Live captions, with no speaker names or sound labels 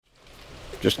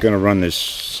Just going to run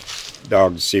this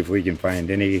dog to see if we can find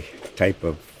any type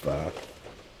of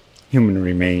human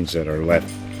remains that are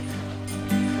left.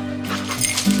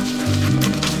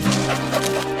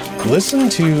 Listen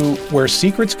to Where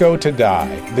Secrets Go to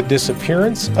Die, The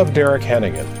Disappearance of Derek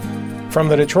Hennigan. From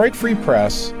the Detroit Free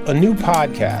Press, a new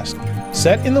podcast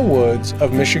set in the woods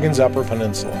of Michigan's Upper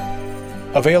Peninsula.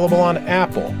 Available on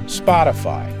Apple,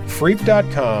 Spotify,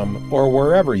 Freep.com, or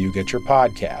wherever you get your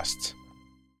podcasts.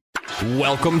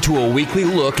 Welcome to a weekly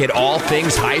look at all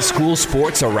things high school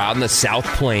sports around the South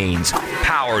Plains.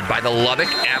 Powered by the Lubbock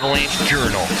Avalanche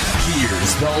Journal.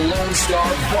 Here's the Lone Star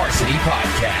Varsity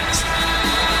Podcast.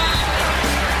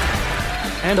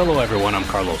 And hello, everyone. I'm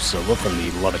Carlos Silva from the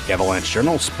Lubbock Avalanche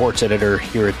Journal, sports editor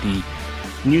here at the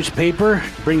newspaper,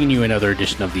 bringing you another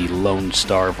edition of the Lone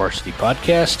Star Varsity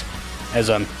Podcast. As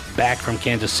I'm back from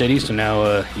Kansas City, so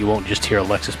now you won't just hear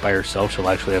Alexis by herself. She'll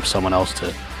actually have someone else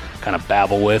to kind of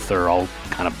babble with, or I'll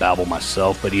kind of babble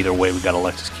myself. But either way, we got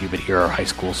Alexis Cubitt here, our high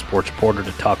school sports reporter,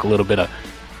 to talk a little bit of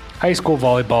high school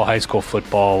volleyball, high school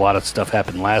football. A lot of stuff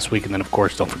happened last week. And then, of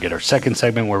course, don't forget our second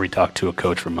segment where we talk to a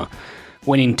coach from a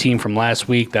winning team from last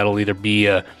week. That'll either be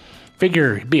a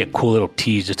cool little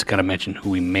tease just to kind of mention who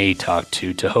we may talk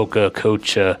to.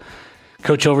 Tahoka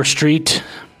Coach Overstreet,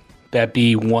 that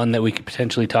be one that we could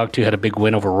potentially talk to. Had a big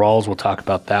win over Rawls. We'll talk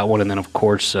about that one. And then, of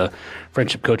course,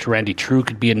 Frenship coach Randy True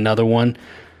could be another one.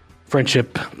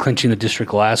 Frenship clinching the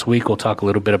district last week. We'll talk a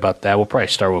little bit about that. We'll probably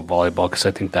start with volleyball because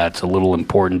I think that's a little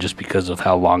important just because of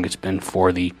how long it's been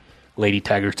for the Lady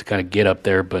Tigers to kind of get up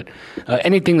there. But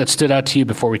anything that stood out to you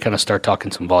before we kind of start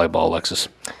talking some volleyball, Alexis?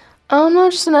 No,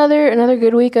 just another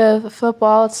good week of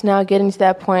football. It's now getting to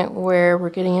that point where we're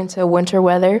getting into winter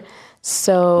weather.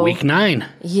 So Week 9.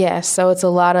 Yeah, so it's a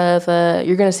lot of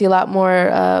you're going to see a lot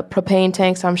more propane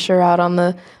tanks, I'm sure, out on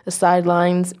the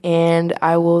sidelines, and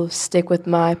I will stick with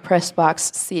my press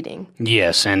box seating.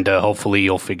 Yes, and hopefully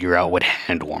you'll figure out what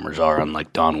hand warmers are,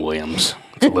 unlike Don Williams.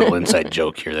 It's a little inside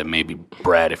joke here that maybe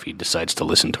Brad, if he decides to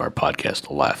listen to our podcast,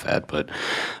 will laugh at. But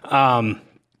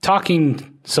talking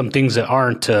some things that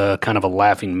aren't kind of a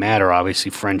laughing matter, obviously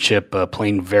Frenship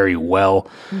playing very well.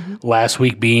 Mm-hmm. Last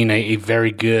week being a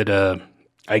very good,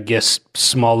 I guess,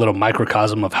 small little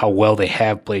microcosm of how well they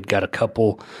have played. Got a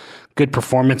couple good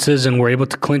performances and were able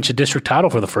to clinch a district title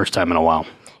for the first time in a while.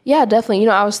 Yeah, definitely.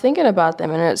 I was thinking about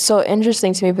them, and it's so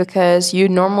interesting to me because you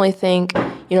normally think,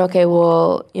 okay,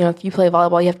 well, if you play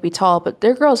volleyball, you have to be tall, but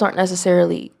their girls aren't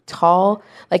necessarily tall,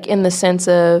 like in the sense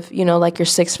of, like your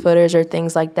 6-footers or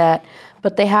things like that,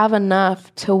 but they have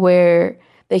enough to where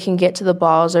they can get to the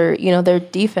balls, or, their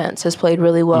defense has played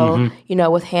really well,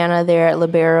 mm-hmm. With Hannah there at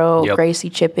libero, yep. Gracie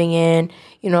chipping in,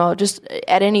 just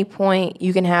at any point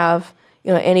you can have,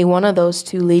 any one of those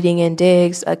two leading in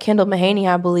digs. Kendall Mahaney,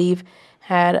 I believe,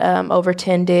 had over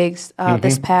 10 digs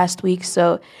this past week.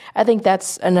 So I think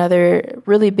that's another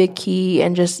really big key,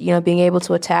 and just, being able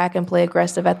to attack and play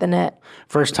aggressive at the net.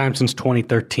 First time since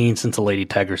 2013 since the Lady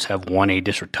Tigers have won a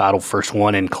district title. First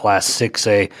one in Class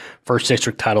 6A. First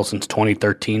district title since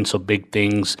 2013. So big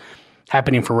things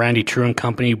happening for Randy True and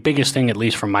company. Biggest thing, at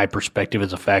least from my perspective,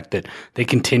 is the fact that they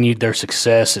continued their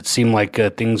success. It seemed like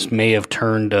things may have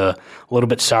turned a little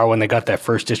bit sour when they got that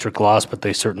first district loss, but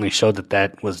they certainly showed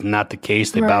that was not the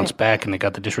case. They bounced back and they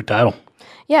got the district title.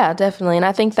 Yeah, definitely. And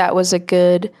I think that was a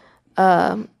good,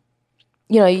 a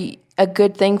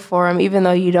good thing for them, even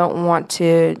though you don't want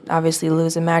to obviously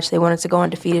lose a match. They wanted to go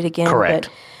undefeated again. Correct.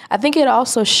 But I think it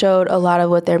also showed a lot of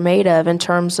what they're made of in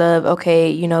terms of, okay,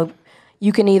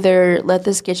 you can either let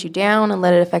this get you down and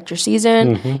let it affect your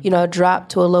season, drop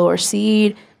to a lower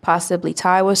seed, possibly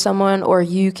tie with someone, or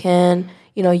you can,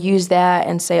 use that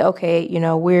and say, okay,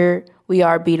 we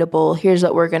are beatable. Here's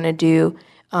what we're going to do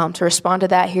to respond to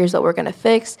that. Here's what we're going to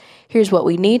fix. Here's what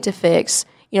we need to fix,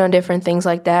 and different things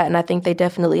like that. And I think they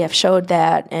definitely have showed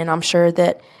that. And I'm sure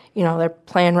that, they're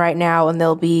playing right now and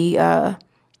they'll be,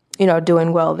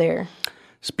 doing well there.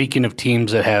 Speaking of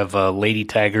teams that have Lady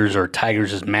Tigers or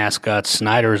Tigers as mascots,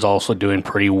 Snyder is also doing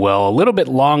pretty well. A little bit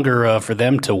longer for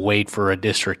them to wait for a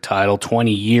district title,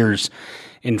 20 years,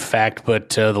 in fact. But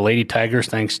the Lady Tigers,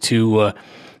 thanks to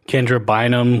Kendra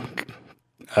Bynum,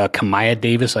 Kamaya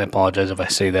Davis, I apologize if I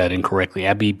say that incorrectly,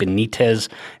 Abby Benitez,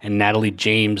 and Natalie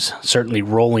James, certainly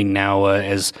rolling now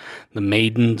as the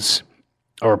Maidens,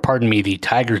 the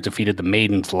Tigers defeated the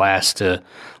Maidens last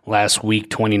week,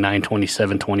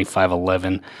 29-27,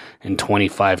 25-11, and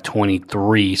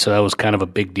 25-23. So that was kind of a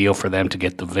big deal for them to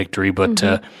get the victory. But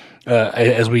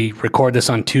as we record this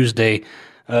on Tuesday,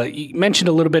 you mentioned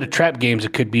a little bit of trap games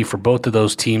it could be for both of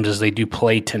those teams as they do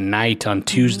play tonight on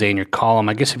Tuesday in your column.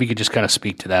 I guess if you could just kind of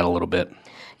speak to that a little bit.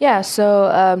 Yeah,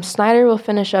 so Snyder will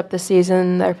finish up the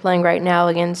season. They're playing right now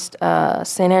against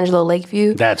San Angelo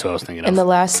Lakeview. That's what I was thinking of. And the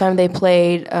last time they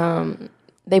played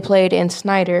in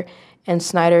Snyder, and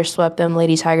Snyder swept them.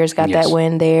 Lady Tigers got that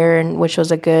win there, and which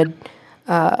was a good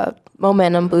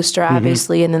momentum booster,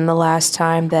 obviously. And then the last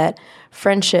time that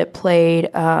Frenship played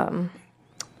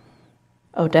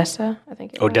Odessa, I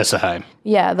think it was. Odessa High.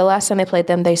 Yeah, the last time they played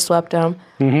them, they swept them,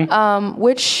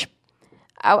 which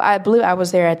I believe I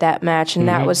was there at that match, and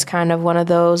that was kind of one of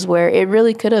those where it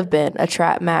really could have been a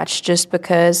trap match just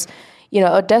because,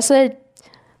 Odessa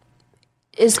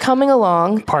is coming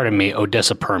along. Pardon me,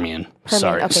 Odessa Permian.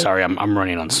 Sorry, okay. sorry, I'm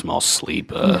running on small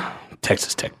sleep.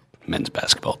 Texas Tech men's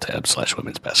basketball tab /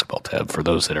 women's basketball tab. For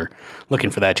those that are looking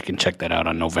for that, you can check that out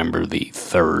on November the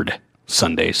 3rd,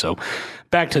 Sunday. So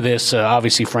back to this,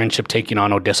 obviously Frenship taking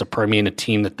on Odessa Permian, a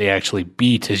team that they actually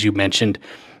beat, as you mentioned.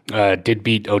 Did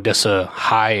beat Odessa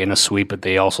High in a sweep, but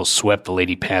they also swept the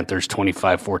Lady Panthers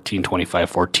 25-14,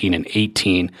 25-14, and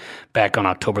 18 back on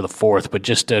October the 4th. But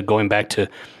just going back to,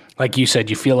 like you said,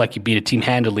 you feel like you beat a team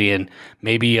handily and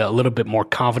maybe a little bit more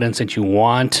confidence that you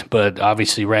want, but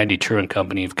obviously Randy True and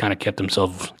company have kind of kept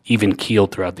themselves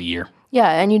even-keeled throughout the year.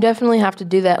 Yeah, and you definitely have to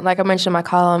do that. Like I mentioned in my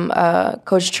column,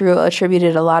 Coach True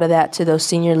attributed a lot of that to those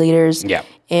senior leaders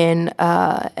in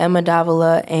Emma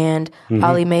Davila and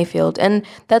Ollie Mayfield. And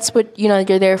that's what, you're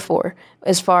there for,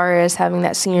 as far as having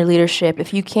that senior leadership.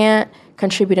 If you can't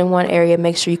contribute in one area,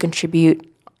 make sure you contribute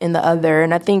in the other.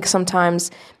 And I think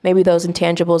sometimes maybe those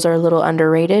intangibles are a little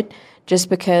underrated just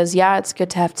because, it's good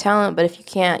to have talent, but if you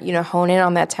can't, hone in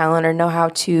on that talent or know how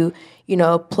to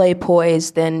play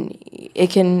poised, then it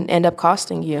can end up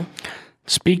costing you.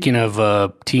 Speaking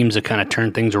of teams that kind of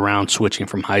turn things around, switching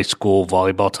from high school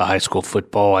volleyball to high school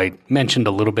football, I mentioned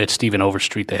a little bit Stephen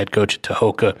Overstreet, the head coach at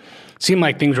Tahoka. Seemed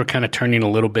like things were kind of turning a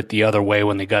little bit the other way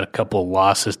when they got a couple of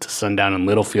losses to Sundown and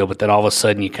Littlefield, but then all of a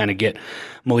sudden you kind of get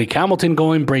Malik Hamilton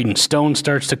going, Braden Stone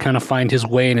starts to kind of find his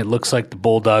way, and it looks like the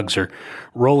Bulldogs are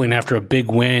rolling after a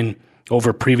big win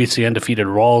over previously undefeated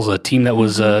Rawls, a team that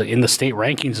was in the state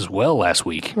rankings as well last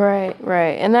week.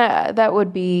 Right. And that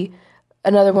would be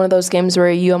another one of those games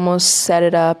where you almost set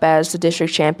it up as the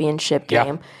district championship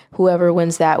game. Whoever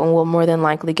wins that one will more than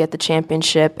likely get the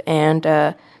championship, and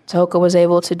Tahoka was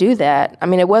able to do that. I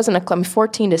mean, it wasn't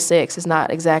 14-6 is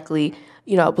not exactly,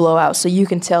 a blowout, so you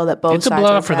can tell that both sides are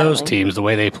battling. It's a blowout for those teams, the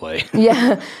way they play.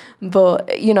 Yeah. But,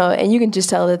 and you can just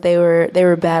tell that they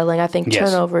were battling. I think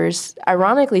turnovers,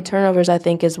 I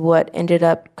think, is what ended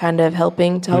up kind of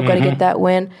helping Tahoka to get that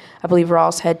win. I believe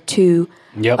Ross had 2,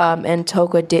 and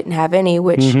Tahoka didn't have any,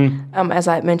 which, as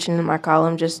I mentioned in my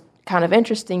column, just kind of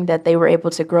interesting that they were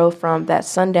able to grow from that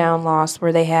Sundown loss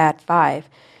where they had 5,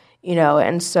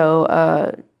 and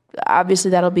so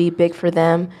obviously that'll be big for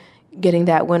them, getting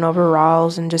that win over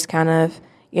Rawls and just kind of,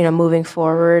 moving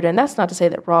forward. And that's not to say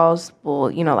that Rawls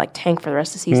will, tank for the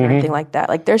rest of the season or anything like that.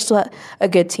 Like, they're still a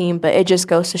good team, but it just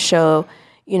goes to show,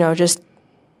 just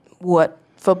what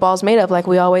football's made of. Like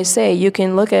we always say, you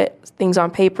can look at things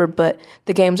on paper, but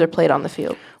the games are played on the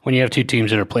field. When you have two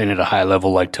teams that are playing at a high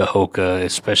level like Tahoka,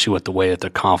 especially with the way that their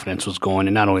confidence was going,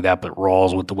 and not only that, but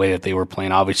Rawls with the way that they were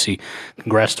playing. Obviously,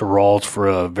 congrats to Rawls for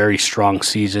a very strong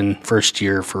season, first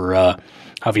year for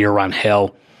Javier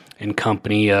Rangel and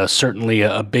company. Certainly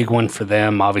a big one for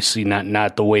them. Obviously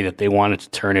not the way that they wanted to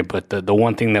turn it, but the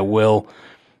one thing that will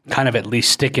kind of at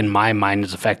least stick in my mind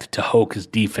is the fact that Tahoka's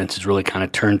defense has really kind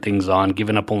of turned things on,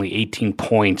 giving up only 18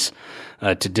 points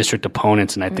to district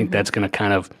opponents, and I think that's going to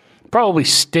kind of probably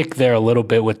stick there a little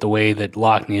bit with the way that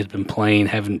Lockney has been playing,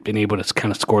 haven't been able to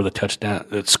kind of score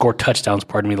touchdowns,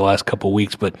 the last couple of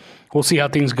weeks, but we'll see how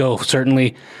things go.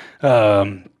 Certainly,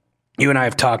 you and I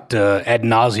have talked ad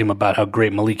nauseum about how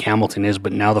great Malik Hamilton is,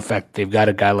 but now the fact that they've got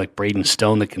a guy like Braden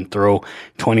Stone that can throw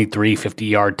 23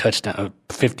 50-yard touchdown,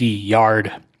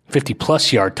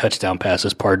 50-plus yard touchdown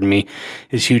passes,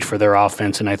 is huge for their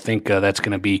offense, and I think that's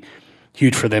going to be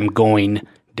huge for them going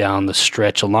down the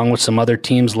stretch, along with some other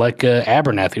teams like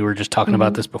Abernathy. We were just talking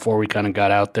about this before we kind of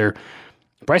got out there.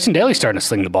 Bryson Daly's starting to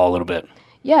sling the ball a little bit.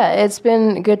 Yeah, it's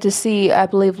been good to see. I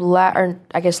believe,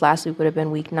 last week would have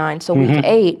been week 9. So week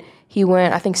 8, he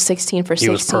went, I think, 16 for 16.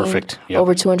 He was perfect. Yep.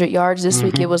 Over 200 yards. This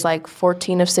week it was like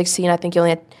 14 of 16. I think he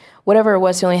only had, whatever it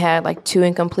was, he only had like 2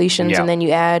 incompletions. And then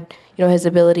you add, his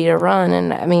ability to run.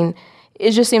 And, I mean,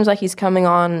 it just seems like he's coming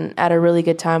on at a really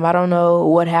good time. I don't know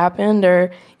what happened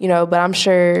but I'm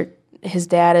sure his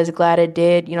dad is glad it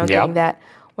did, getting that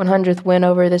 100th win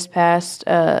over this past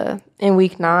in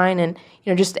week 9, and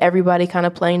just everybody kind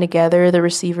of playing together, the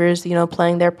receivers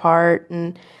playing their part,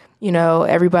 and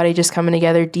everybody just coming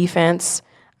together, defense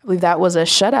I believe that was a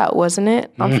shutout, wasn't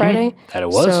it, on Friday? That it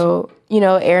was. So,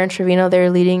 Aaron Trevino,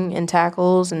 they're leading in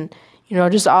tackles and,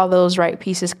 just all those right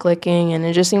pieces clicking. And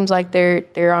it just seems like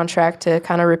they're on track to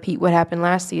kind of repeat what happened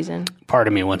last season. Part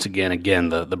of me, once again,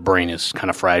 the brain is kind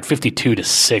of fried.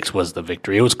 52-6 was the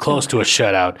victory. It was close to a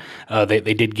shutout.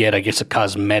 They did get, I guess, a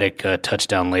cosmetic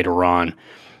touchdown later on.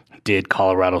 Did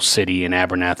Colorado City and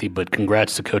Abernathy. But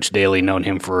congrats to Coach Daly, known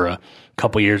him for a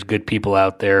couple years. Good people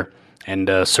out there. And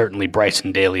certainly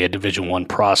Bryson Daly, a Division I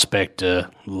prospect,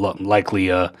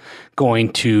 likely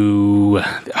going to,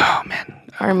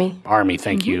 Army,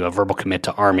 thank you. A verbal commit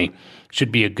to Army.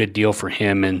 Should be a good deal for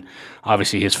him and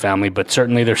obviously his family. But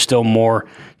certainly there's still more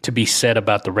to be said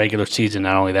about the regular season.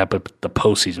 Not only that, but the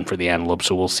postseason for the Antelope.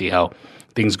 So we'll see how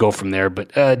things go from there.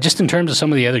 But just in terms of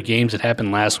some of the other games that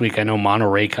happened last week, I know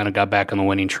Monterey kind of got back on the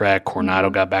winning track. Coronado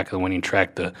got back on the winning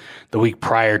track the week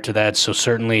prior to that. So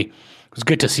certainly it was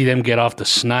good to see them get off the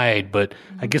snide, but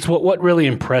I guess what really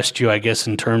impressed you, I guess,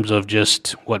 in terms of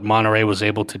just what Monterey was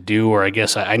able to do, or I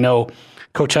guess I know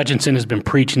Coach Hutchinson has been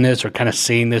preaching this or kind of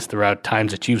saying this throughout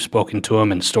times that you've spoken to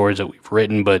him and stories that we've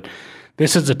written, but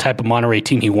this is the type of Monterey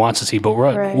team he wants to see, but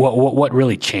what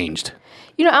really changed?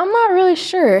 I'm not really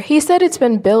sure. He said it's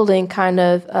been building kind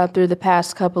of through the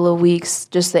past couple of weeks,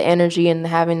 just the energy and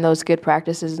having those good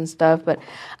practices and stuff. But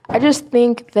I just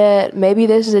think that maybe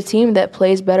this is a team that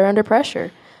plays better under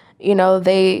pressure.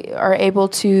 They are able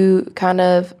to kind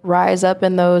of rise up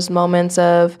in those moments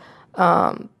of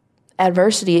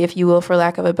adversity, if you will, for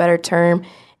lack of a better term,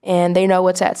 and they know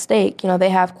what's at stake. They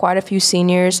have quite a few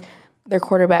seniors, their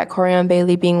quarterback, Corian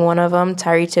Bailey, being one of them,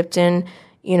 Tyree Tipton,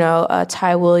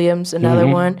 Ty Williams, another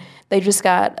one. They just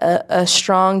got a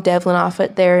strong Devlin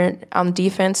Offit there on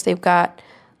defense. They've got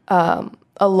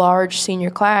a large senior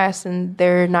class, and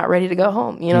they're not ready to go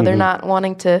home. They're not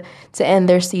wanting to end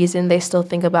their season. They still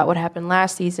think about what happened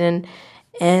last season,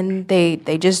 and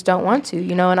they just don't want to.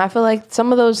 And I feel like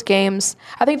some of those games,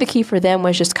 I think the key for them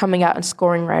was just coming out and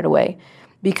scoring right away.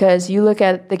 Because you look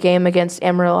at the game against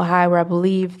Amarillo High, where I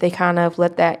believe they kind of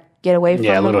let that get away from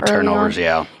them. Yeah, little turnovers,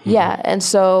 on. Yeah, and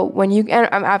so when and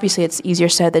obviously it's easier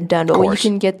said than done, but when you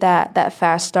can get that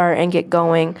fast start and get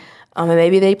going, and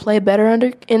maybe they play better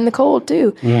in the cold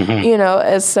too.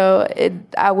 And so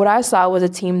what I saw was a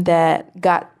team that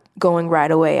got going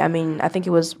right away. I mean, I think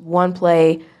it was one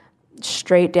play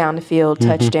straight down the field,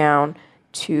 touchdown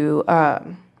to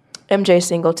MJ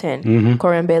Singleton.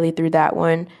 Corian Bailey threw that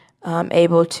one,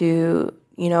 able to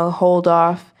hold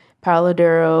off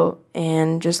Paladuro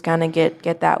and just kind of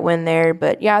get that win there.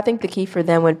 But, yeah, I think the key for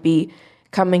them would be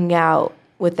coming out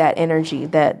with that energy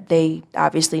that they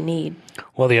obviously need.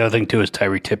 Well, the other thing, too, is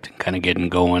Tyree Tipton kind of getting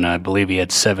going. I believe he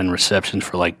had 7 receptions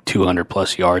for like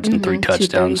 200-plus yards and 3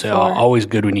 touchdowns. So always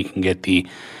good when you can get the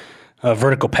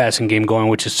vertical passing game going,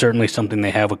 which is certainly something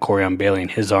they have with Corian Bailey and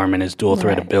his arm and his dual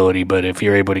threat ability. But if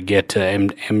you're able to get to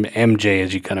MJ,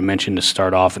 as you kind of mentioned, to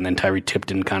start off, and then Tyree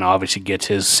Tipton kind of obviously gets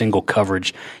his single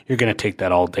coverage, you're going to take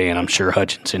that all day. And I'm sure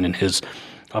Hutchinson and his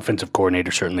offensive coordinator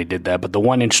certainly did that. But the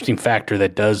one interesting factor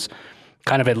that does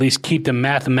kind of at least keep them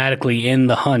mathematically in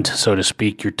the hunt, so to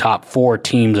speak, your top 4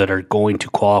 teams that are going to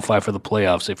qualify for the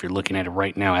playoffs, if you're looking at it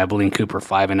right now, Abilene Cooper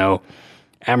 5-0,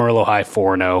 Amarillo High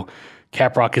 4-0,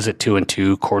 Caprock is at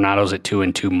 2-2. Coronado's at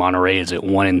 2-2. Monterey is at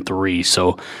 1-3.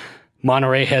 So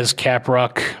Monterey has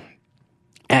Caprock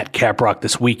at Caprock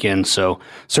this weekend. So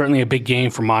certainly a big game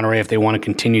for Monterey if they want to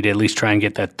continue to at least try and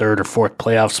get that 3rd or 4th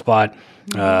playoff spot.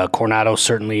 Coronado's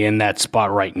certainly in that spot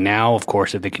right now. Of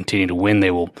course, if they continue to win,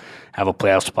 they will have a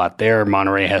playoff spot there.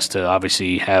 Monterey has to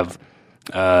obviously have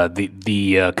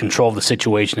the control of the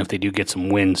situation if they do get some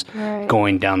wins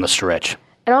going down the stretch.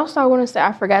 And also, I want to say,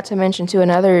 I forgot to mention, too,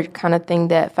 another kind of thing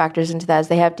that factors into that is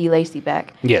they have D. Lacey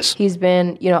back. Yes. He's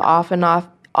been, off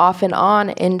and on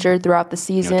injured throughout the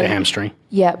season. The hamstring.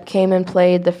 Yep, came and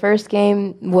played. The first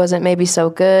game wasn't maybe so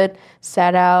good,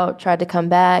 sat out, tried to come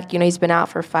back. He's been out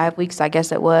for 5 weeks, I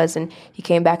guess it was, and he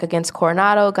came back against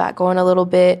Coronado, got going a little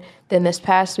bit. Then this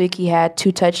past week, he had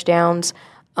 2 touchdowns.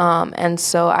 And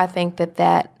so I think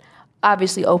that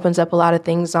obviously opens up a lot of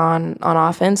things on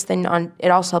offense. Then it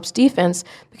also helps defense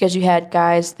because you had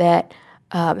guys that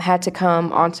had to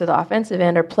come onto the offensive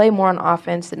end or play more on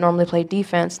offense that normally play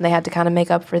defense, and they had to kind of make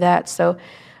up for that. So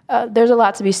there's a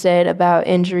lot to be said about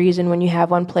injuries and when you have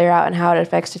one player out and how it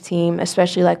affects the team,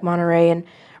 especially like Monterey. And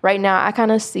right now I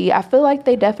feel like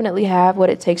they definitely have what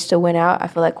it takes to win out. I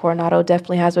feel like Coronado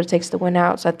definitely has what it takes to win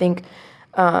out. So I think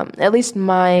at least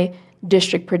my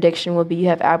district prediction will be you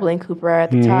have Abilene Cooper at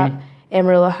the top,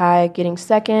 Amarillo High getting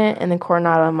second, and then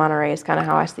Coronado and Monterey is kind of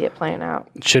how I see it playing out.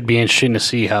 It should be interesting to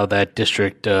see how that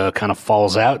district kind of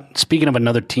falls out. Speaking of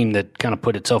another team that kind of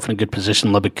put itself in a good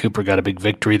position, Lubbock Cooper got a big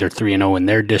victory. They're 3-0 in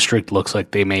their district. Looks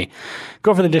like they may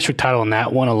go for the district title in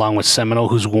that one, along with Seminole,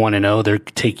 who's 1-0. They're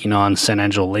taking on San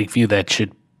Angelo Lakeview. That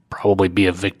should probably be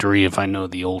a victory. If I know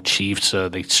the old Chiefs,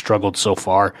 they struggled so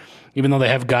far. Even though they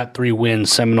have got 3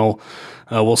 wins, Seminole,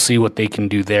 we'll see what they can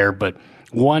do there. But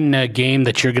one game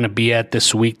that you're going to be at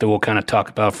this week that we'll kind of talk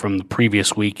about from the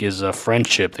previous week is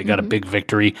Frenship. They got a big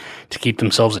victory to keep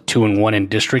themselves at 2-1 in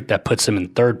district. That puts them in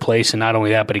 3rd place, and not only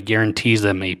that, but it guarantees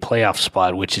them a playoff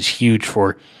spot, which is huge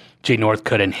for Jay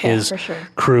Northcutt and his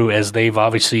crew, as they've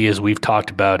obviously, as we've talked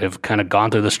about, have kind of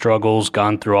gone through the struggles,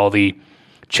 gone through all the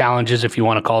challenges, if you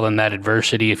want to call them that,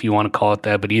 adversity, if you want to call it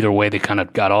that. But either way, they kind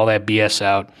of got all that BS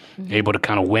out, able to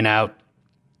kind of win out,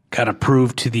 kind of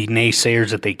prove to the naysayers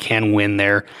that they can win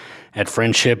there at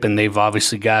Frenship. And they've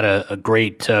obviously got a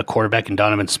great quarterback in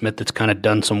Donovan Smith that's kind of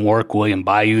done some work. William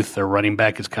Bayouth, their running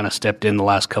back, has kind of stepped in the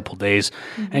last couple days.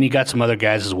 And you got some other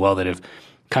guys as well that have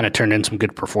kind of turned in some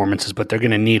good performances, but they're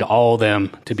going to need all of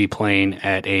them to be playing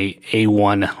at a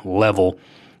A1 level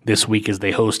this week as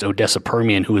they host Odessa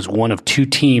Permian, who is one of 2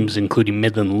 teams, including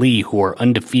Midland Lee, who are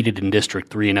undefeated in District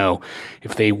 3-0.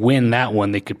 If they win that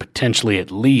one, they could potentially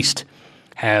at least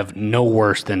have no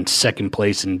worse than 2nd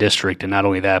place in district. And not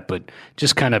only that, but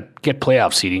just kind of get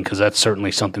playoff seeding, because that's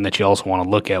certainly something that you also want to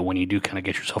look at when you do kind of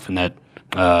get yourself in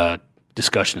that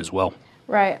discussion as well.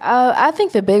 Right. I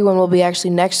think the big one will be actually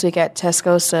next week at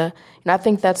Tascosa. And I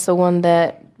think that's the one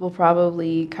that will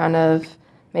probably kind of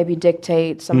maybe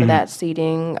dictate some of that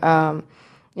seeding.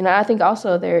 I think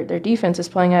also their defense is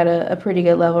playing at a pretty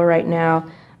good level right now.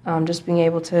 Just being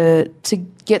able to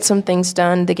get some things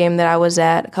done. The game that I was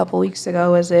at a couple weeks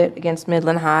ago was it against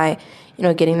Midland High,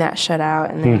 getting that shutout,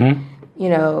 and then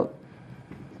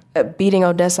beating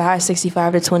Odessa High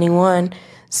 65-21.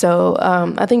 So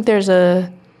I think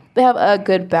they have a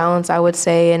good balance, I would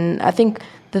say, and I think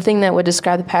the thing that would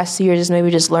describe the past 2 years is maybe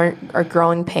just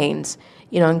growing pains,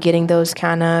 and getting those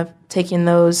kind of taking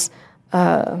those.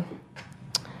 I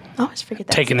always forget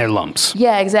that. Taking their lumps.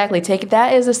 Yeah, exactly.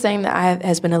 That is the saying that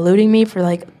has been eluding me for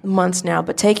like months now.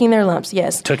 But taking their lumps,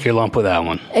 yes. Took your lump with that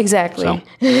one. Exactly.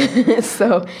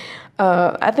 So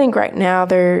I think right now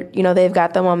they've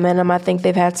got the momentum. I think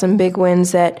they've had some big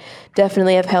wins that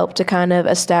definitely have helped to kind of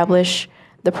establish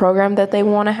the program that they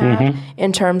want to have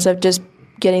in terms of just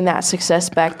getting that success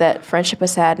back that Frenship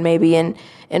has had maybe in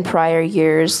prior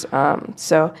years.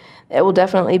 So it will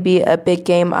definitely be a big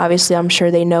game. Obviously, I'm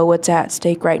sure they know what's at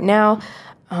stake right now.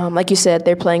 Like you said,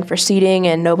 they're playing for seeding,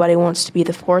 and nobody wants to be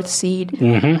the 4th seed,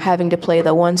 having to play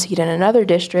the 1 seed in another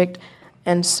district.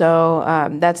 And so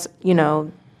that's,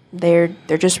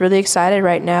 they're just really excited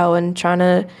right now and trying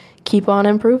to keep on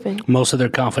improving. Most of their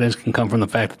confidence can come from the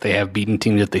fact that they have beaten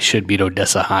teams that they should beat.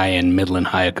 Odessa High and Midland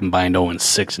High, a combined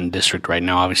 0-6 in district right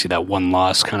now. Obviously, that one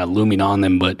loss kind of looming on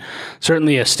them, but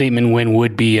certainly a statement win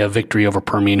would be a victory over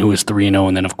Permian, who is 3-0,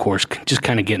 and then, of course, just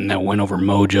kind of getting that win over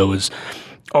Mojo is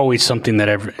always something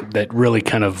that really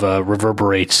kind of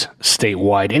reverberates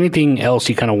statewide. Anything else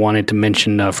you kind of wanted to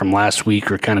mention from last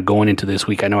week or kind of going into this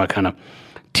week? I know I kind of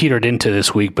teetered into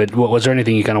this week, but was there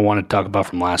anything you kind of wanted to talk about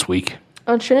from last week?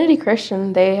 On Trinity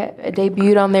Christian, they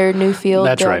debuted on their new field.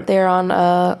 That's right. There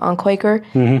on Quaker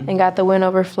and got the win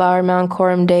over Flower Mound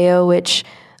Coram Deo, which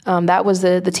that was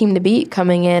the team to beat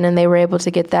coming in, and they were able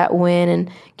to get that win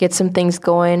and get some things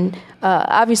going.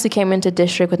 Obviously came into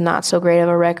district with not so great of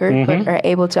a record, but are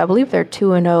able to, I believe they're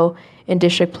 2-0 in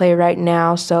district play right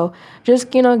now. So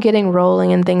just, getting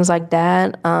rolling and things like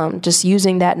that, just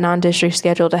using that non-district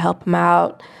schedule to help them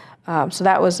out. So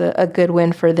that was a good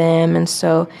win for them. And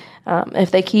so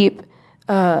if they keep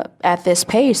at this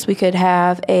pace, we could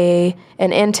have an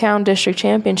in-town district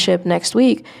championship next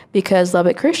week, because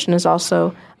Lubbock Christian is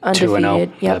also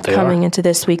undefeated. Yep, coming into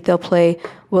this week, they'll play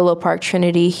Willow Park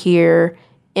Trinity here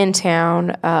in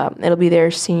town. It'll be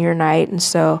their senior night, and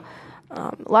so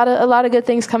a lot of good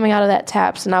things coming out of that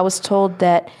TAPS. And I was told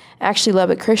that actually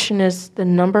Lubbock Christian is the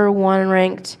number 1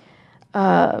 ranked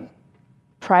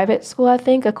private school, I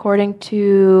think, according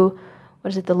to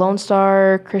the Lone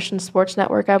Star Christian Sports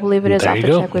Network, I believe it is. There you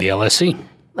go, the LSC.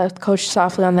 Left Coach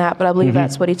softly on that, but I believe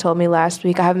that's what he told me last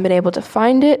week. I haven't been able to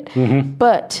find it,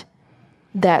 but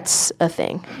that's a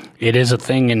thing. It is a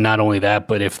thing, and not only that,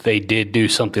 but if they did do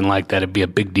something like that, it'd be a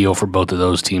big deal for both of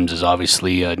those teams, as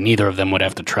obviously neither of them would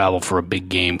have to travel for a big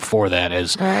game for that,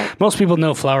 as most people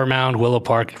know Flower Mound, Willow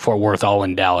Park, and Fort Worth all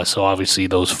in Dallas, so obviously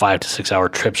those 5 to 6 hour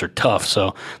trips are tough,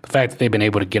 so the fact that they've been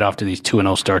able to get off to these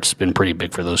 2-0 starts has been pretty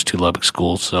big for those two Lubbock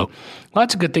schools, so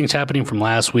lots of good things happening from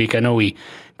last week. I know we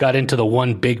got into the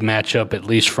one big matchup, at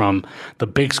least from the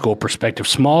big school perspective.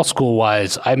 Small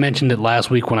school-wise, I mentioned it last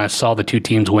week when I saw the two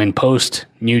teams win post,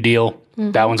 New Deal.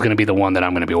 Mm-hmm. That one's going to be the one that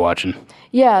I'm going to be watching.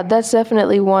 Yeah, that's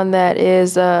definitely one that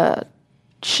is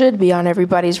should be on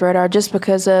everybody's radar just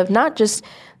because of not just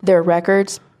their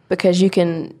records, because you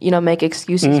can, make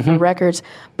excuses for records,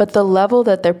 but the level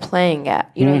that they're playing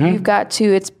at. You've got to,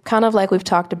 it's kind of like we've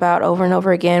talked about over and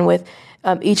over again with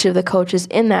each of the coaches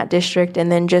in that district,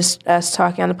 and then just us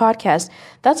talking on the podcast.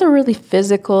 That's a really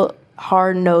physical,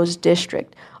 hard-nosed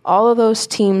district. All of those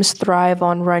teams thrive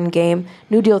on run game.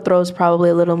 New Deal throws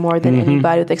probably a little more than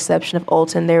anybody, with the exception of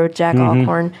Olton there with Jack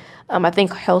Alcorn. I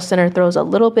think Health Center throws a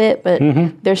little bit, but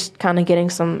they're kind of getting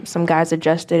some guys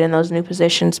adjusted in those new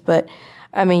positions. But,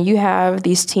 I mean, you have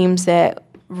these teams that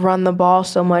run the ball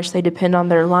so much, they depend on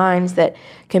their lines that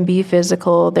can be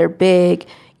physical, they're big.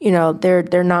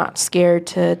 They're not scared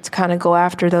to kind of go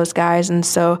after those guys. And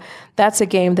so that's a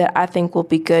game that I think will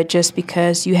be good just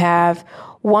because you have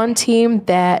one team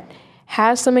that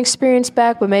has some experience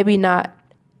back, but maybe not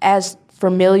as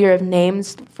familiar of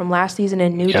names from last season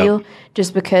in New Deal,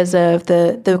 just because of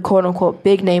the quote-unquote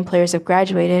big-name players have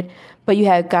graduated. But you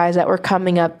have guys that were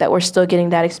coming up that were still getting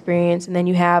that experience. And then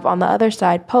you have, on the other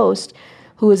side, Post,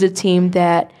 who is a team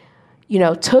that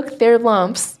took their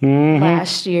lumps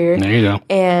last year. There you go.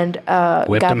 And got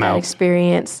that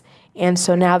experience. And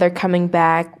so now they're coming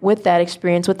back with that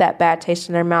experience, with that bad taste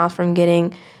in their mouth from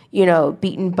getting,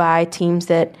 beaten by teams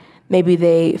that maybe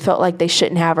they felt like they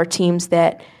shouldn't have, or teams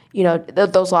that,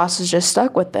 those losses just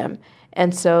stuck with them.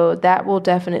 And so that will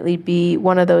definitely be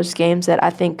one of those games that I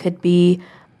think could be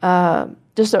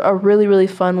just a really, really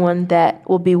fun one that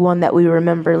will be one that we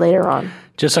remember later on.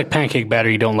 Just like pancake batter,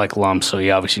 you don't like lumps, so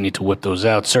you obviously need to whip those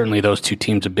out. Certainly those two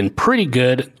teams have been pretty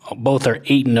good. Both are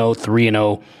 8-0,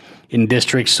 3-0 in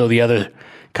districts, so the other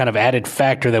kind of added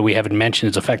factor that we haven't mentioned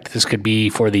is the fact that this could be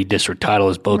for the district title,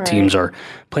 as both teams are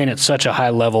playing at such a high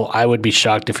level. I would be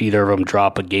shocked if either of them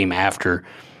drop a game after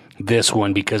this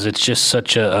one, because it's just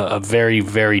such a very,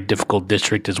 very difficult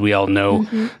district, as we all know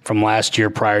from last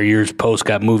year. Prior years, Post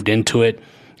got moved into it.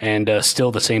 And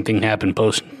still the same thing happened.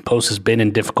 Post has been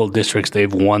in difficult districts.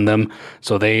 They've won them.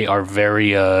 So they are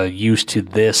very used to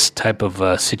this type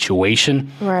of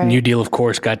situation. Right. New Deal, of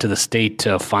course, got to the state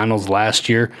finals last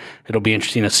year. It'll be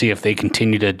interesting to see if they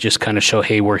continue to just kind of show,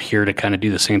 hey, we're here to kind of do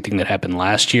the same thing that happened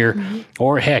last year.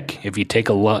 Or, heck, if you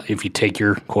take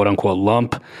your quote-unquote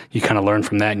lump, you kind of learn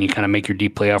from that and you kind of make your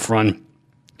deep playoff run.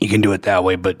 You can do it that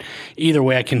way, but either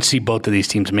way, I can see both of these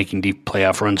teams making deep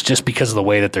playoff runs just because of the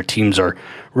way that their teams are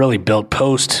really built.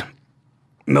 Post,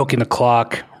 milking the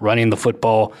clock, running the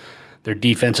football. Their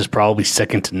defense is probably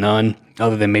second to none,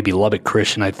 other than maybe Lubbock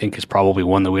Christian, I think, is probably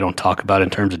one that we don't talk about in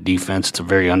terms of defense. It's a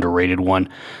very underrated one.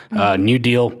 New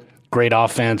Deal, great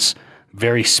offense,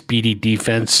 very speedy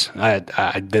defense.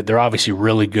 They're obviously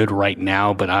really good right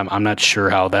now, but I'm not sure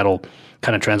how that'll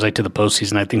kind of translate to the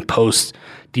postseason. I think Post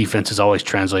defense is always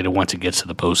translated once it gets to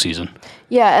the postseason.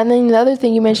 Yeah, and then the other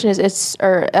thing you mentioned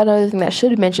another thing that should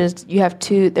be mentioned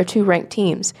is they're two ranked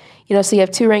teams. So you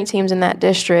have two ranked teams in that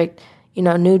district,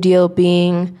 New Deal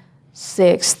being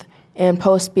 6th and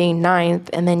Post being 9th,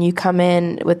 and then you come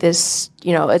in with this,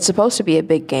 it's supposed to be a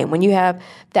big game when you have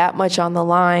that much on the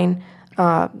line.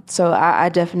 So I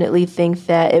definitely think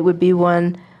that it would be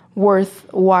one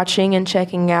worth watching and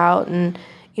checking out, and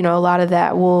a lot of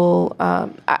that will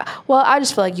I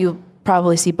just feel like you'll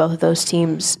probably see both of those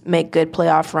teams make good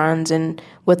playoff runs, and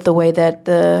with the way that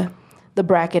the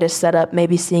bracket is set up,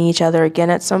 maybe seeing each other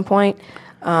again at some point.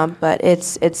 But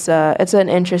it's an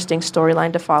interesting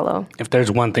storyline to follow. If there's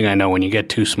one thing I know, when you get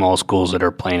two small schools that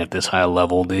are playing at this high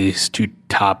level, these two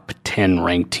top 10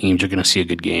 ranked teams are going to see a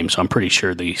good game. So I'm pretty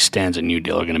sure the stands at New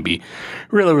Deal are going to be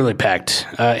really, really packed.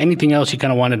 Anything else you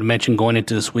kind of wanted to mention going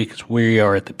into this week? We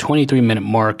are at the 23-minute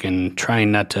mark and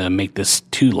trying not to make this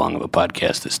too long of a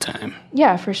podcast this time.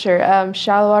 Yeah, for sure.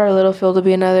 Shallow-Water Littlefield will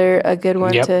be a good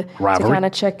one to kind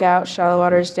of check out.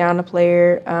 Shallow-Water's down a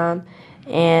player.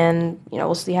 And,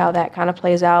 we'll see how that kind of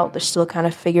plays out. They're still kind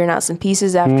of figuring out some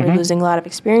pieces after losing a lot of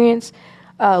experience.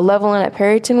 Leveling at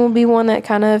Perryton will be one that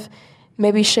kind of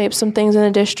maybe shapes some things in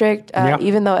the district,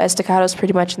 even though Estacato's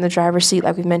pretty much in the driver's seat,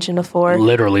 like we've mentioned before.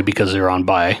 Literally, because they're on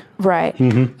bye. Right.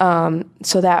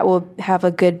 So that will have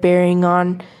a good bearing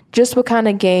on just what kind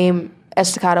of game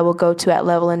Estacado will go to at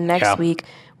Levelland next week.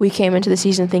 We came into the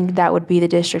season thinking that would be the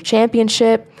district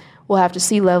championship. We'll have to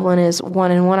see. Levelland is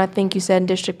 1-1, I think you said, in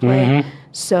district play.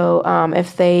 So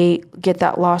if they get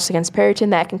that loss against Perryton,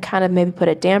 that can kind of maybe put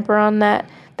a damper on that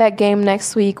game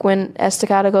next week when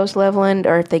Estacado goes to Levelland,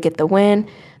 or if they get the win,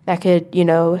 that could,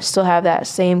 still have that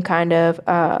same kind of,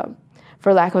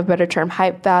 for lack of a better term,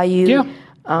 hype value. Yeah.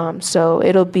 So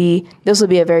this will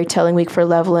be a very telling week for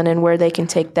Levelland and where they can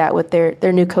take that with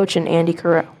their new coach and Andy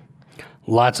Carell.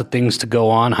 Lots of things to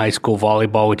go on. High school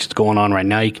volleyball, which is going on right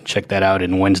now. You can check that out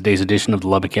in Wednesday's edition of the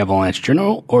Lubbock Avalanche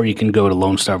Journal, or you can go to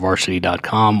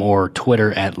LoneStarVarsity.com or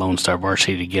Twitter at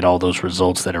LoneStarVarsity to get all those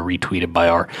results that are retweeted by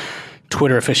our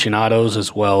Twitter aficionados,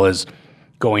 as well as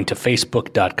going to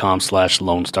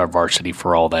Facebook.com/LoneStarVarsity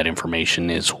for all that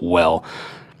information as well.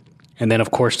 And then,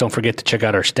 of course, don't forget to check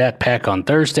out our stat pack on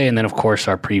Thursday, and then, of course,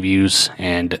 our previews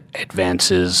and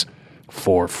advances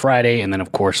for Friday, and then,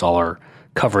 of course, all our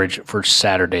coverage for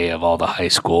Saturday of all the high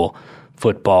school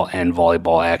football and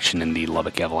volleyball action in the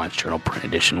Lubbock Avalanche Journal print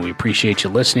edition. We appreciate you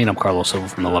listening. I'm Carlos Silva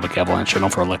from the Lubbock Avalanche Journal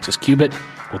for Alexis Cubitt.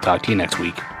 We'll talk to you next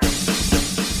week.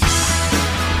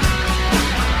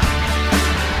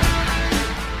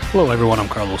 Hello, everyone. I'm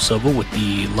Carlos Silva with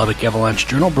the Lubbock Avalanche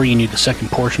Journal, bringing you the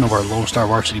second portion of our Lone Star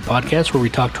Varsity podcast, where we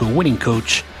talk to a winning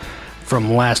coach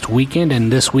from last weekend. And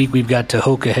this week, we've got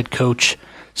Tahoka head coach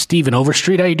Stephen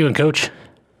Overstreet. How you doing, Coach?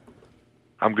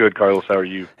 I'm good, Carlos. How are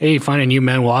you? Hey, fine. And you,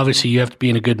 man? Well, obviously, you have to be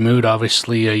in a good mood.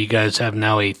 Obviously, you guys have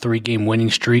now a 3-game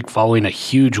winning streak following a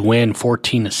huge win,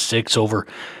 14-6 over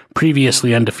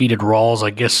previously undefeated Rawls. I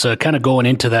guess kind of going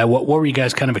into that, what were you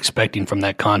guys kind of expecting from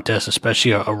that contest,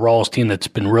 especially a Rawls team that's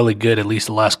been really good at least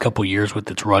the last couple of years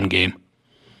with its run game?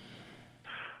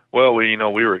 Well, we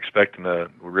were expecting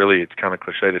it's kind of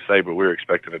cliche to say, but we were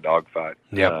expecting a dogfight.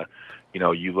 Yeah.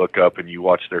 You look up and you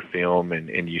watch their film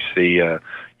and you see,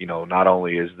 not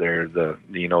only is there the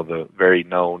very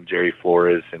known Jerry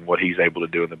Flores and what he's able to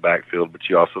do in the backfield, but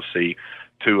you also see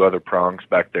two other prongs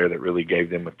back there that really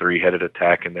gave them a three-headed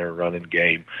attack in their running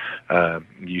game.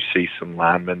 You see some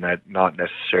linemen that not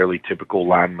necessarily typical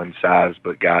lineman size,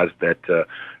 but guys that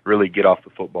really get off the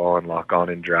football and lock on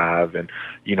and drive. And,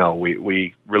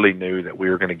 we really knew that we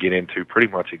were going to get into pretty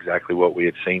much exactly what we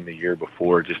had seen the year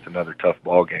before, just another tough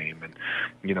ball game. And,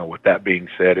 with that being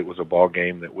said, it was a ball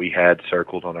game that we had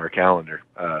circled on our calendar.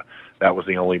 That was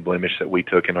the only blemish that we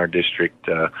took in our district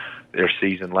their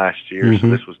season last year. Mm-hmm. So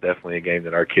this was definitely a game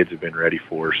that our kids have been ready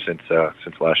for since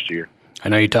last year. I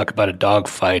know you talk about a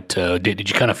dogfight. Did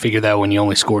you kind of figure that when you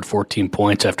only scored 14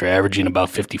 points after averaging about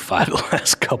 55 the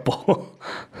last couple?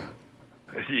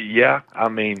 Yeah, I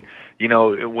mean,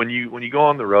 when you go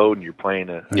on the road and you're playing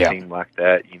a team like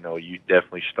that, you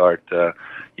definitely start,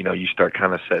 you start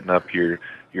kind of setting up your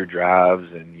drives,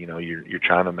 and you're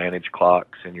trying to manage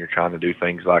clocks and you're trying to do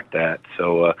things like that.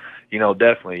 So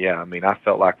definitely, yeah. I mean, I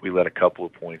felt like we let a couple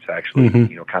of points actually,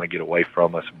 kind of get away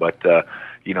from us. But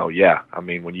yeah. I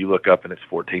mean, when you look up and it's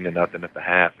 14-0 at the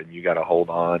half, and you got to hold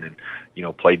on and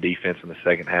play defense in the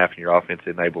second half, and your offense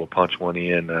isn't able to punch one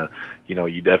in,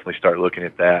 you definitely start looking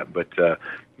at that. But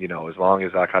as long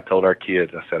as, like I told our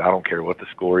kids, I said, I don't care what the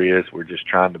score is. We're just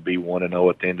trying to be 1-0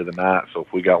 at the end of the night. So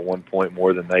if we got 1 point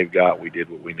more than they've got, we did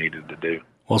what we needed to do.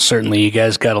 Well, certainly you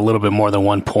guys got a little bit more than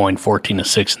 1 point,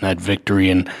 14-6 in that victory,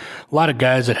 and a lot of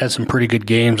guys that had some pretty good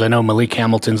games. I know Malik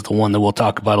Hamilton's the one that we'll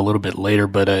talk about a little bit later,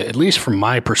 but at least from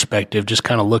my perspective, just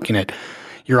kind of looking at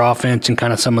your offense and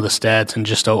kind of some of the stats and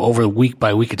just over week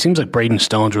by week, it seems like Braden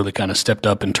Stone's really kind of stepped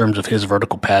up in terms of his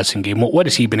vertical passing game. What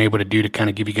has he been able to do to kind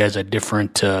of give you guys a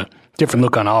different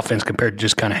look on offense compared to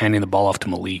just kind of handing the ball off to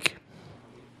Malik?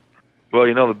 Well,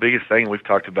 the biggest thing, we've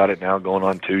talked about it now going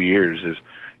on 2 years, is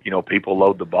people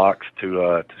load the box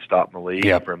to stop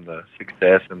Malik from the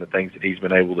success and the things that he's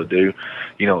been able to do.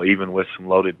 Even with some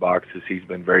loaded boxes, he's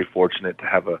been very fortunate to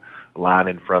have a line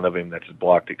in front of him that's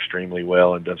blocked extremely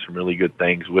well and done some really good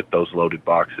things with those loaded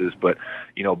boxes. But,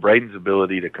 Braden's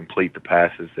ability to complete the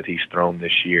passes that he's thrown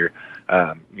this year,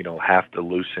 have to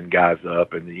loosen guys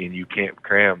up, and you can't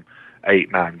cram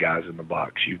 8-9 guys in the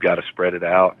box. You've got to spread it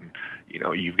out, and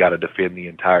you've got to defend the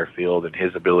entire field, and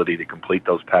his ability to complete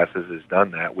those passes has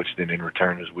done that, which then in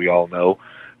return, as we all know,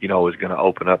 is going to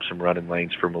open up some running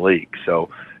lanes for Malik. So,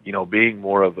 being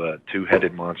more of a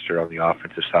two-headed monster on the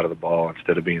offensive side of the ball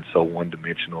instead of being so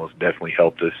one-dimensional has definitely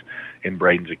helped us. And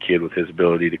Braden's a kid with his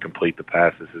ability to complete the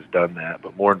passes has done that.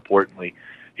 But more importantly,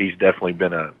 he's definitely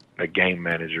been a game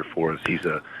manager for us. He's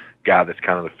a guy that's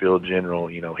kind of the field general.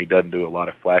 He doesn't do a lot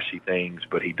of flashy things,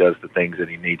 but he does the things that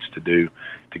he needs to do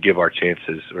to give our kids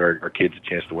a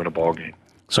chance to win a ball game.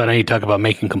 So I know you talk about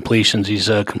making completions. He's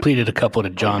completed a couple to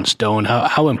John Stone.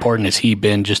 How important has he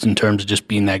been just in terms of just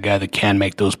being that guy that can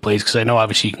make those plays? Because I know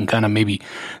obviously you can kind of maybe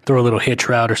throw a little hitch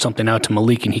route or something out to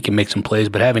Malik and he can make some plays,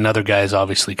 but having other guys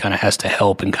obviously kind of has to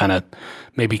help and kind of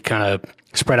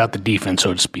spread out the defense,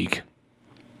 so to speak.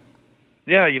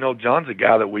 Yeah, John's a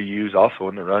guy that we use also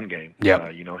in the run game. Yeah.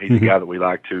 He's a guy that we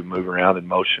like to move around in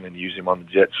motion and use him on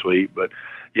the jet sweep. But,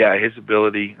 yeah, his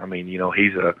ability,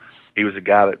 he was a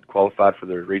guy that qualified for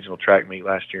the regional track meet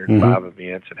last year in 5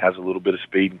 events and has a little bit of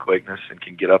speed and quickness and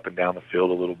can get up and down the field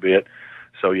a little bit.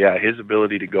 So, yeah, his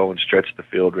ability to go and stretch the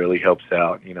field really helps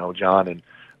out. John and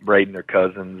Braden are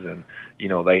cousins, and,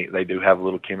 they do have a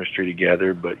little chemistry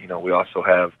together. But, we also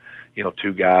have,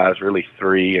 2 guys, really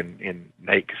 3, in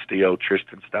Nate Castillo,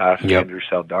 Tristan Stice, and Andrew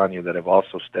Saldana that have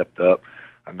also stepped up.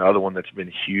 Another one that's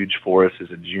been huge for us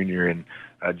is a junior in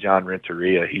John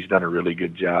Renteria. He's done a really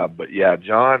good job. But, yeah,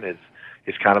 John is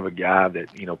kind of a guy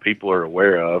that, people are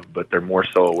aware of, but they're more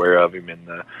so aware of him in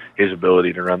his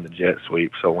ability to run the jet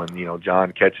sweep. So when,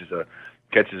 John catches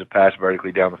a pass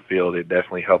vertically down the field, it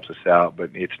definitely helps us out.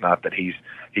 But it's not that he's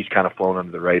kind of flown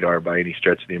under the radar by any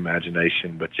stretch of the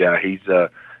imagination. But, yeah,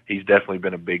 he's definitely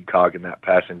been a big cog in that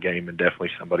passing game and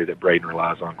definitely somebody that Braden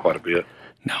relies on quite a bit.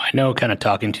 Now, I know kind of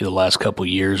talking to you the last couple of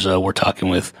years, we're talking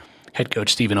with head coach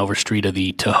Stephen Overstreet of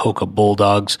the Tahoka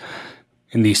Bulldogs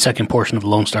in the second portion of the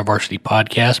Lone Star Varsity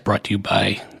podcast brought to you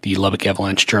by the Lubbock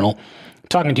Avalanche Journal.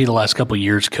 Talking to you the last couple of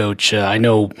years, Coach, I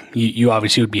know you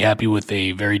obviously would be happy with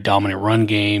a very dominant run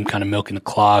game, kind of milking the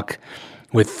clock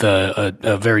with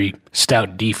a very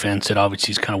stout defense that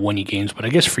obviously has kind of won you games. But I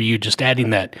guess for you, just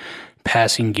adding that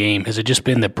passing game, has it just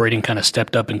been that Braden kind of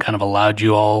stepped up and kind of allowed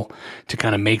you all to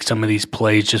kind of make some of these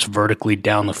plays just vertically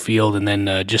down the field, and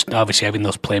then just obviously having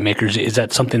those playmakers? Is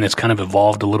that something that's kind of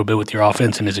evolved a little bit with your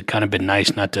offense, and has it kind of been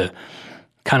nice not to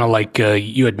kind of like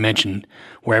you had mentioned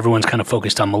where everyone's kind of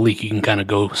focused on Malik, you can kind of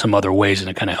go some other ways and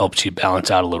it kind of helps you balance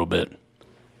out a little bit?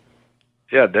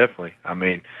 Yeah, definitely.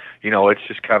 It's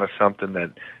just kind of something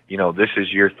that, this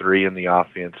is year 3 in the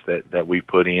offense that we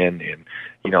put in, and,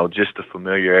 just the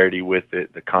familiarity with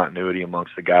it, the continuity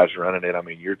amongst the guys running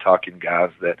it. You're talking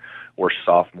guys that were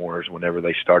sophomores whenever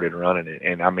they started running it.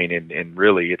 And, and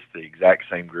really it's the exact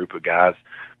same group of guys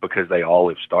because they all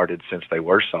have started since they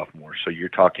were sophomores. So you're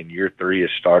talking year 3 as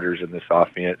starters in this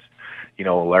offense,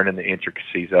 learning the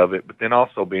intricacies of it, but then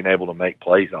also being able to make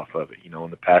plays off of it. In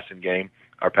the passing game,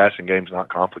 our passing game's not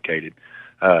complicated.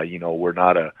 We're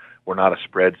not a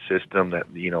spread system that,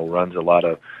 runs a lot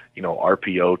of,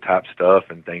 RPO type stuff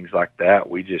and things like that.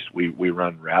 We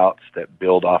run routes that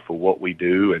build off of what we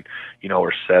do and,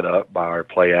 are set up by our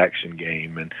play action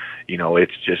game. And,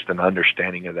 it's just an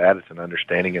understanding of that. It's an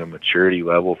understanding of a maturity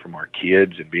level from our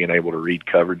kids and being able to read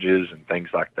coverages and things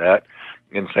like that.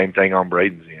 And same thing on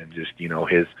Braden's end, just,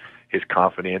 his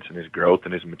confidence and his growth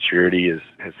and his maturity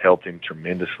has helped him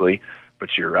tremendously.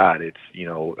 But you're right. It's,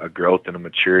 a growth and a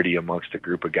maturity amongst a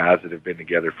group of guys that have been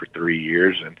together for 3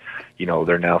 years, and,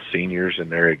 they're now seniors,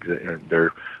 and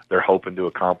they're hoping to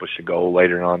accomplish a goal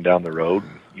later on down the road.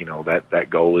 That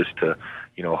goal is to,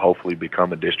 hopefully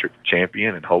become a district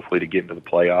champion and hopefully to get into the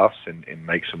playoffs and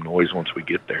make some noise once we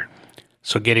get there.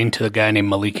 So getting to the guy named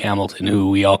Malik Hamilton, who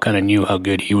we all kind of knew how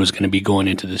good he was going to be going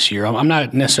into this year. I'm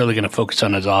not necessarily going to focus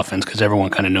on his offense because everyone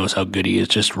kind of knows how good he is,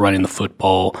 just running the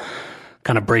football,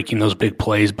 kind of breaking those big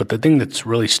plays. But the thing that's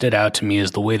really stood out to me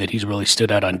is the way that he's really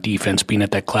stood out on defense, being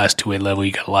at that Class 2A level.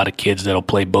 You got a lot of kids that'll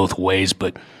play both ways,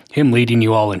 but him leading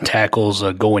you all in tackles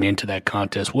going into that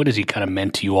contest, what has he kind of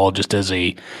meant to you all just as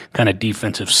a kind of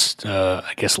defensive,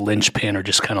 linchpin or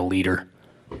just kind of leader?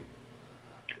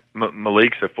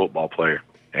 Malik's a football player,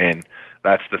 and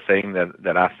that's the thing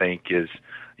that I think is,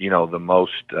 the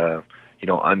most,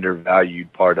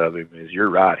 undervalued part of him is, you're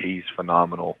right, he's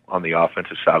phenomenal on the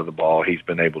offensive side of the ball. He's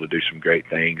been able to do some great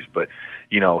things, but,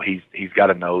 he's got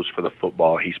a nose for the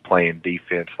football. He's playing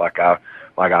defense like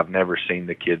I've never seen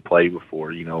the kid play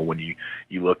before. When you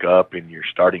look up and your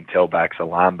starting tailback's a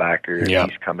linebacker,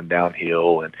 and he's coming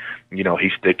downhill, and,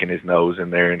 he's sticking his nose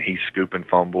in there, and he's scooping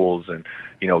fumbles and,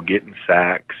 getting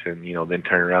sacks and, then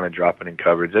turning around and dropping in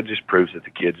coverage. That just proves that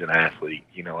the kid's an athlete.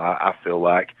 I feel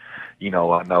like, I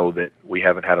know that we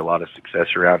haven't had a lot of success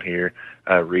around here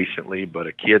recently, but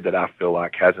a kid that I feel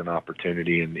like has an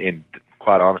opportunity and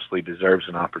quite honestly deserves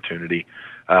an opportunity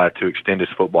to extend his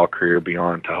football career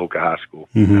beyond Tahoka High School.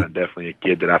 Definitely a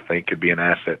kid that I think could be an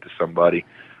asset to somebody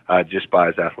just by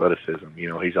his athleticism.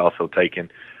 He's also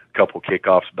taken a couple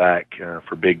kickoffs back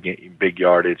for big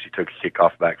yardage. He took a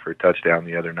kickoff back for a touchdown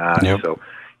the other night. Yep. So,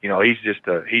 he's just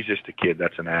a kid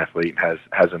that's an athlete and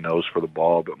has a nose for the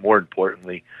ball. But more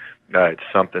importantly, it's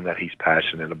something that he's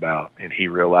passionate about, and he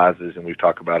realizes, and we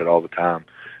talk about it all the time.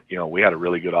 We had a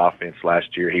really good offense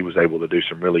last year. He was able to do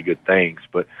some really good things,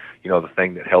 but, the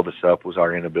thing that held us up was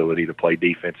our inability to play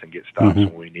defense and get stops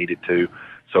when we needed to.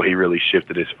 So he really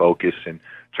shifted his focus and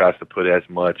tries to put as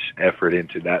much effort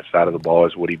into that side of the ball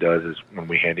as what he does is when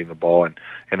we hand him the ball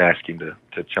and ask him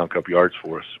to chunk up yards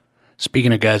for us.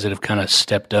 Speaking of guys that have kind of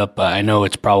stepped up, I know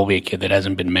it's probably a kid that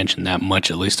hasn't been mentioned that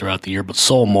much, at least throughout the year, but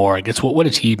Sol Moore, I guess, what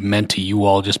has he meant to you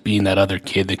all, just being that other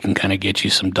kid that can kind of get you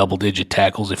some double-digit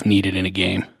tackles if needed in a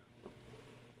game?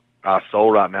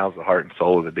 Sol right now is the heart and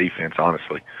soul of the defense,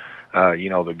 honestly.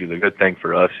 The good thing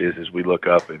for us is we look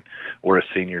up and we're a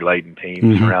senior-laden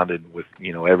team surrounded with,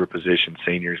 every position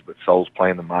seniors, but Sol's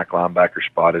playing the Mike linebacker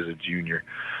spot as a junior,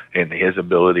 and his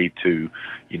ability to,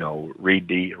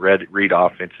 read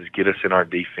offenses, get us in our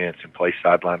defense, and play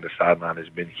sideline to sideline has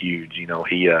been huge.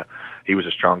 He was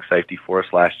a strong safety for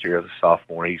us last year as a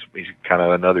sophomore. He's kind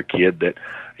of another kid that,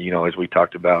 as we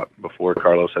talked about before,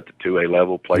 Carlos at the 2A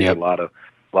level plays a lot of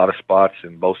spots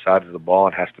in both sides of the ball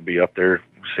and has to be up there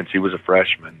since he was a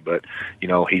freshman. But,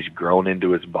 he's grown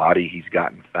into his body. He's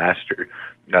gotten faster.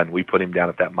 And we put him down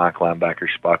at that Mike linebacker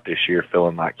spot this year,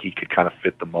 feeling like he could kind of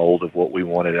fit the mold of what we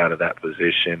wanted out of that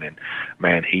position. And,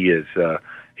 man, he has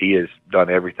done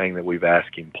everything that we've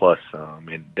asked him plus some.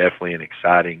 And definitely an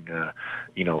exciting,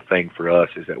 thing for us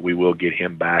is that we will get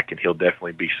him back, and he'll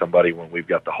definitely be somebody when we've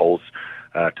got the holes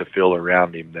to fill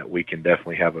around him that we can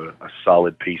definitely have a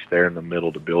solid piece there in the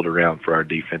middle to build around for our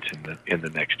defense in the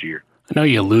next year. I know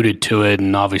you alluded to it,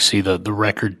 and obviously the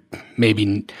record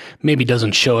maybe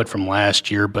doesn't show it from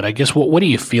last year, but I guess what do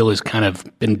you feel has kind of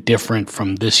been different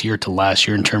from this year to last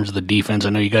year in terms of the defense? I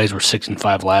know you guys were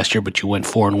 6-5 last year, but you went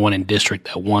 4-1 in district.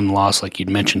 That one loss, like you'd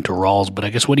mentioned, to Rawls. But I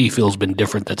guess what do you feel has been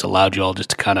different that's allowed you all just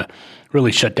to kind of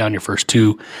really shut down your first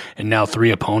 2 and now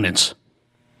 3 opponents?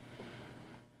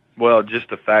 Well, just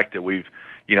the fact that we've,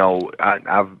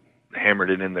 I've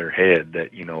hammered it in their head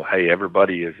that, hey,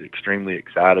 everybody is extremely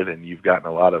excited, and you've gotten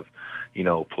a lot of,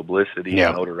 publicity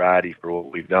and notoriety for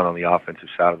what we've done on the offensive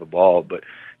side of the ball. But,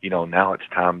 now it's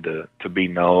time to be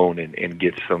known and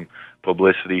get some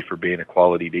publicity for being a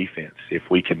quality defense. If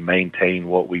we can maintain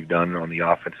what we've done on the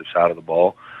offensive side of the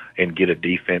ball and get a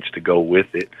defense to go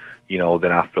with it,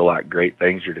 then I feel like great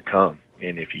things are to come.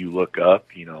 And if you look up,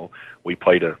 we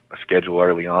played a schedule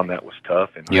early on that was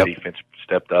tough, and our defense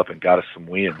stepped up and got us some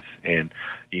wins. And,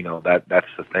 that's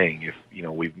the thing.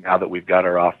 If, now that we've got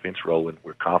our offense rolling,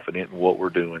 we're confident in what we're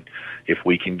doing. If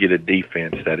we can get a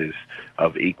defense that is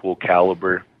of equal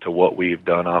caliber to what we've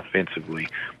done offensively,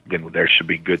 then there should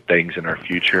be good things in our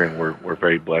future. And we're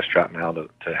very blessed right now to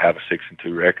have a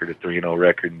 6-2 record, a 3-0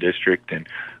 record in district. And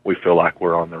we feel like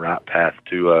we're on the right path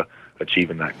to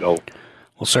achieving that goal.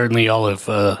 Well, certainly y'all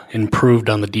have improved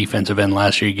on the defensive end.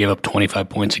 Last year you gave up 25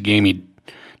 points a game. You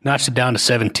notched it down to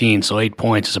 17, so 8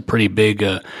 points is a pretty big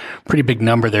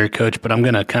number there, Coach. But I'm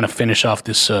going to kind of finish off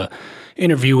this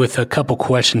interview with a couple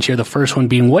questions here. The first one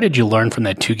being, what did you learn from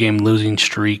that 2-game losing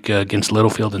streak against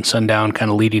Littlefield and Sundown,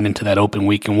 kind of leading into that open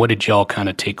week? And what did y'all kind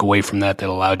of take away from that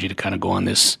allowed you to kind of go on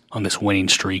this winning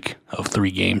streak of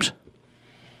 3 games?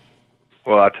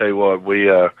 Well, I tell you what, we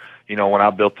when I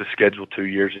built the schedule 2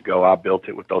 years ago, I built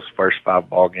it with those first 5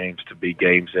 ball games to be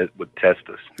games that would test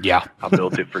us. Yeah. I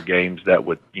built it for games that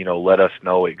would, let us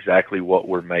know exactly what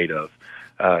we're made of.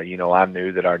 I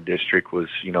knew that our district was,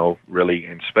 really,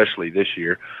 and especially this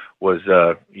year, was,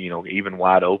 even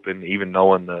wide open, even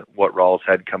knowing what Rawls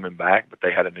had coming back, but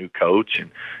they had a new coach,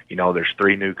 and, there's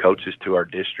 3 new coaches to our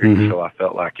district, so I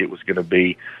felt like it was going to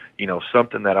be,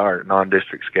 something that our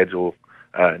non-district schedule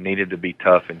needed to be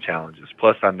tough and challenges.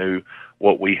 Plus, I knew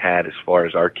what we had as far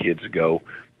as our kids go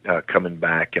coming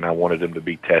back, and I wanted them to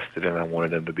be tested, and I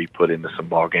wanted them to be put into some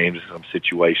ball games, some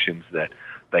situations that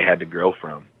they had to grow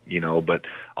from. But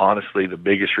honestly, the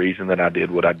biggest reason that I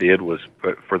did what I did was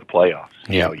for the playoffs.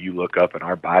 Yeah. You look up, and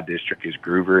our bye district is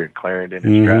Groover and Clarendon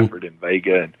and Stratford and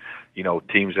Vega, and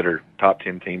teams that are top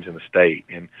 10 teams in the state,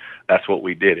 and that's what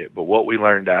we did it. But what we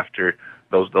learned after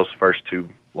those first 2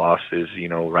 losses,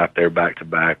 right there back to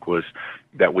back, was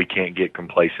that we can't get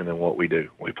complacent in what we do.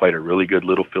 We played a really good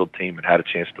Littlefield team and had a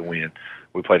chance to win.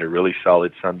 We played a really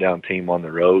solid Sundown team on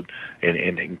the road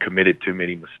and committed too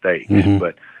many mistakes.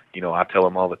 But, I tell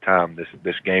them all the time,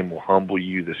 this game will humble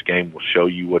you. This game will show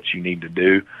you what you need to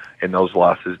do. And those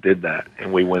losses did that.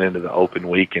 And we went into the open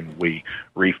week and we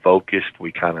refocused.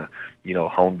 We kind of,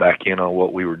 honed back in on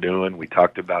what we were doing. We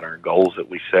talked about our goals that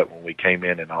we set when we came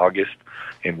in August,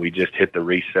 and we just hit the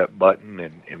reset button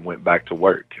and went back to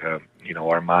work. Our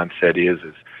mindset is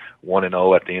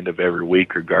 1-0 at the end of every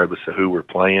week, regardless of who we're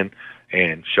playing.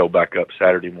 and show back up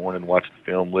Saturday morning, watch the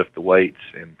film, lift the weights,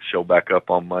 and show back up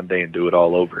on Monday and do it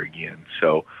all over again.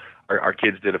 So our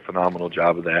kids did a phenomenal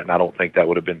job of that, and I don't think that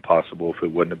would have been possible if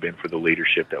it wouldn't have been for the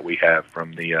leadership that we have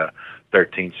from the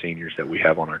 13 seniors that we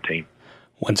have on our team.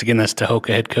 Once again, that's Tahoka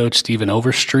head coach Stephen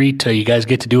Overstreet. You guys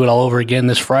get to do it all over again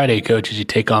this Friday, Coach, as you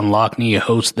take on Lockney. You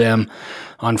host them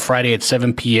on Friday at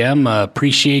 7 p.m.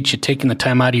 Appreciate you taking the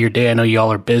time out of your day. I know you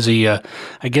all are busy. I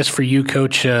guess for you,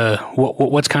 Coach,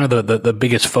 what's kind of the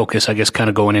biggest focus, I guess, kind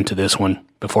of going into this one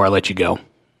before I let you go?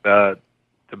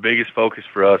 The biggest focus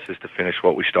for us is to finish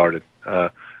what we started.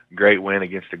 Great win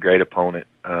against a great opponent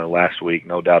last week,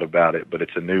 no doubt about it. But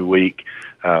it's a new week.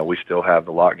 We still have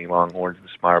the Lockney Longhorns and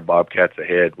the Smyre Bobcats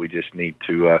ahead. We just need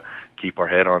to keep our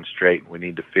head on straight. We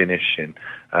need to finish and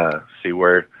see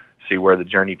where the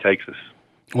journey takes us.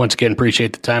 Once again,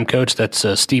 appreciate the time, Coach. That's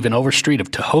Stephen Overstreet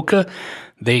of Tahoka.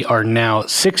 They are now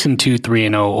 6-2,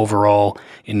 3-0 overall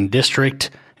in district.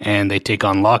 And they take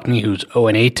on Lockney, who's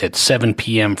 0-8 at 7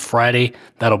 p.m. Friday.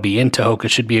 That'll be in Tahoka.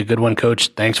 Should be a good one, Coach.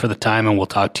 Thanks for the time, and we'll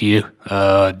talk to you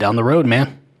down the road,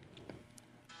 man.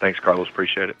 Thanks, Carlos.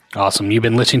 Appreciate it. Awesome. You've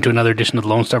been listening to another edition of the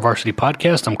Lone Star Varsity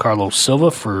Podcast. I'm Carlos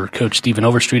Silva for Coach Stephen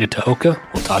Overstreet at Tahoka.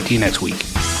 We'll talk to you next week.